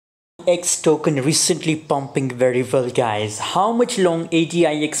AGIX token recently pumping very well, guys. How much long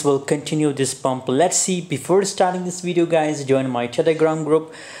AGIX will continue this pump? Let's see. Before starting this video, guys, join my Telegram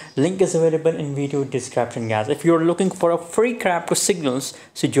group. Link is available in video description, guys. If you're looking for a free crypto signals,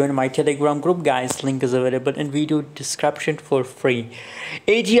 so join my Telegram group, guys. Link is available in video description for free.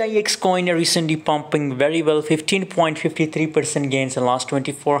 AGIX coin recently pumping very well, 15.53% gains in the last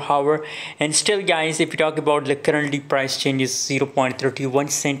 24 hours. And still, guys, if you talk about the currently price changes,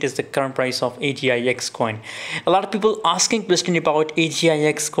 0.31 cent is the current price of AGIX coin. A lot of people asking question about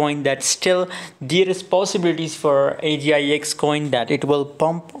AGIX coin, that still there is possibilities for AGIX coin that it will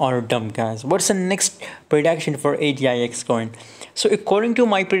pump or dump, guys. What's the next prediction for AGIX coin? So according to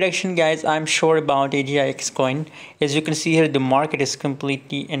my prediction, guys, I'm sure about AGIX coin. As you can see here, the market is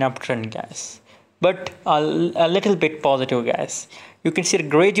completely in uptrend, guys, but a little bit positive, guys. You can see that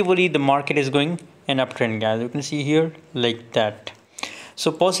gradually the market is going in uptrend, guys. You can see here like that.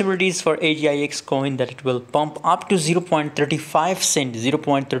 So possibilities for AGIX coin that it will pump up to 0.35 cent,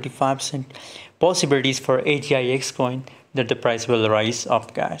 0.35 cent. Possibilities for AGIX coin that the price will rise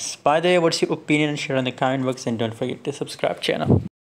up, guys. By the way, what's your opinion? Share in the comment box and don't forget to subscribe channel.